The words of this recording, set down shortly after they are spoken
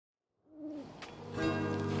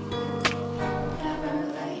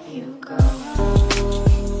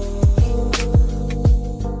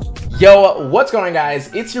Yo, what's going on,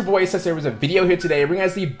 guys? It's your boy Seso with a video here today bringing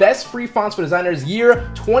us the best free fonts for designers year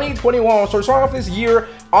 2021. So we're starting off this year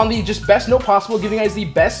on the just best note possible, giving you guys the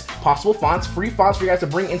best possible fonts, free fonts for you guys to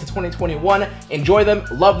bring into 2021. Enjoy them,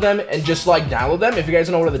 love them, and just like download them. If you guys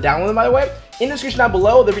don't know where to download them, by the way, in the description down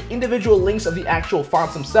below, there'll be individual links of the actual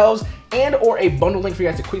fonts themselves and or a bundle link for you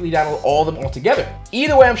guys to quickly download all of them all together.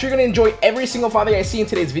 Either way, I'm sure you're going to enjoy every single font that I see in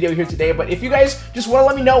today's video here today, but if you guys just want to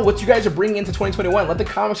let me know what you guys are bringing into 2021, let the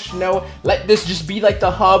comment section know. Let this just be like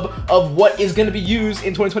the hub of what is going to be used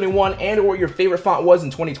in 2021 and or what your favorite font was in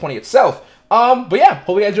 2020 itself. But yeah,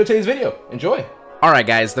 hope you guys enjoyed today's video. Enjoy. Alright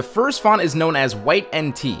guys, the first font is known as White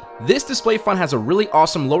NT. This display font has a really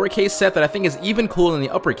awesome lowercase set that I think is even cooler than the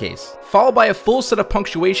uppercase. Followed by a full set of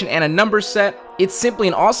punctuation and a numbers set. It's simply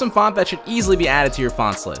an awesome font that should easily be added to your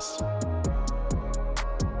fonts list.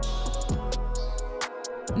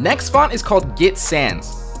 Next font is called Git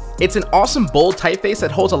Sans. It's an awesome bold typeface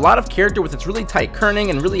that holds a lot of character with its really tight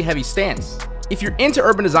kerning and really heavy stance. If you're into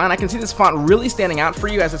urban design, I can see this font really standing out for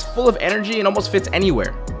you as it's full of energy and almost fits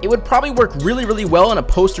anywhere. It would probably work really well in a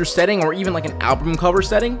poster setting or even like an album cover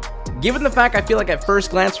setting. Given the fact I feel like at first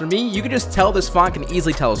glance for me, you can just tell this font can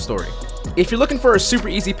easily tell a story. If you're looking for a super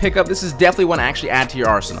easy pickup, this is definitely one to actually add to your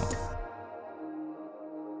arsenal.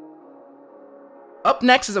 Up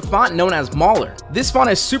next is a font known as Mauler. This font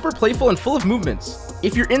is super playful and full of movements.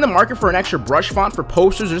 If you're in the market for an extra brush font for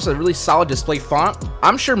posters or just a really solid display font,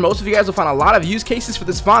 I'm sure most of you guys will find a lot of use cases for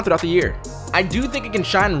this font throughout the year. I do think it can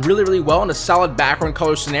shine really well in a solid background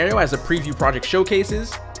color scenario as the preview project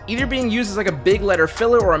showcases. Either being used as like a big letter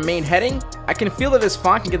filler or a main heading, I can feel that this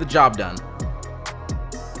font can get the job done.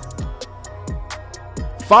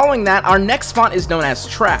 Following that, our next font is known as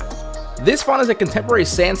Trap. This font is a contemporary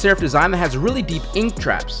sans serif design that has really deep ink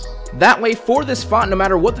traps. That way, for this font, no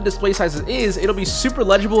matter what the display size is, it'll be super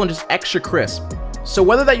legible and just extra crisp. So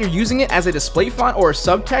whether that you're using it as a display font or a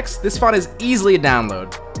subtext, this font is easily a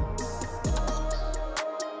download.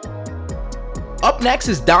 Up next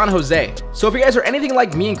is Don Jose. So if you guys are anything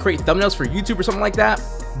like me and create thumbnails for YouTube or something like that,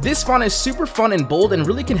 this font is super fun and bold and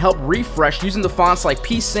really can help refresh using the fonts like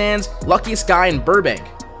Peace Sans, Luckiest Guy, and Burbank.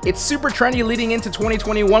 It's super trendy leading into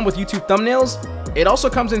 2021 with YouTube thumbnails. It also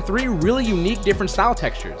comes in 3 really unique different style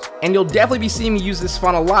textures, and you'll definitely be seeing me use this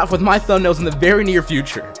font a lot with my thumbnails in the very near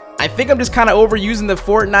future. I think I'm just kind of overusing the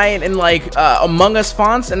Fortnite and like Among Us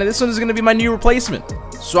fonts, and this one is going to be my new replacement.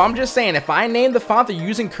 So I'm just saying, if I name the font that you're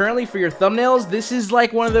using currently for your thumbnails, this is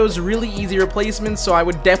like one of those really easy replacements, so I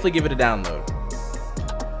would definitely give it a download.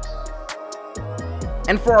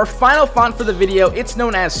 And for our final font for the video, it's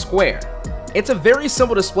known as Square. It's a very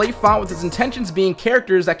simple display font with its intentions being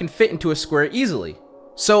characters that can fit into a square easily.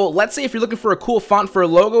 So let's say if you're looking for a cool font for a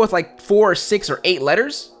logo with like 4 or 6 or 8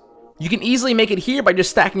 letters, you can easily make it here by just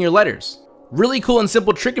stacking your letters. Really cool and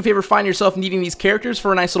simple trick if you ever find yourself needing these characters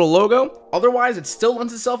for a nice little logo. Otherwise, it still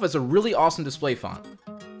lends itself as a really awesome display font.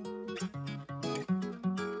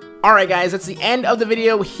 Alright guys, that's the end of the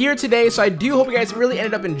video here today, so I do hope you guys really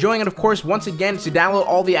ended up enjoying it. Of course, once again, to download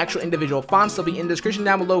all the actual individual fonts, they'll be in the description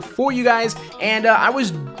down below for you guys, and I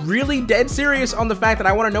was really dead serious on the fact that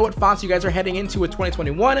I want to know what fonts you guys are heading into with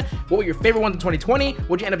 2021, what were your favorite ones in 2020,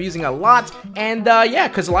 what you end up using a lot, and yeah,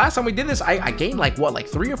 because the last time we did this, I gained like, what, like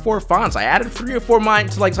 3 or 4 fonts. I added 3 or 4 mine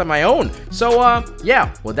to like my own, so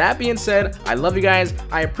yeah, with that being said, I love you guys,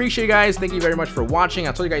 I appreciate you guys, thank you very much for watching.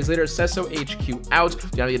 I'll tell you guys later. Seso HQ out. You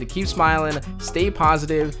gotta get to keep smiling, stay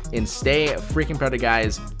positive, and stay freaking proud of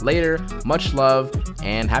guys. Later, much love,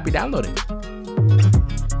 and happy downloading.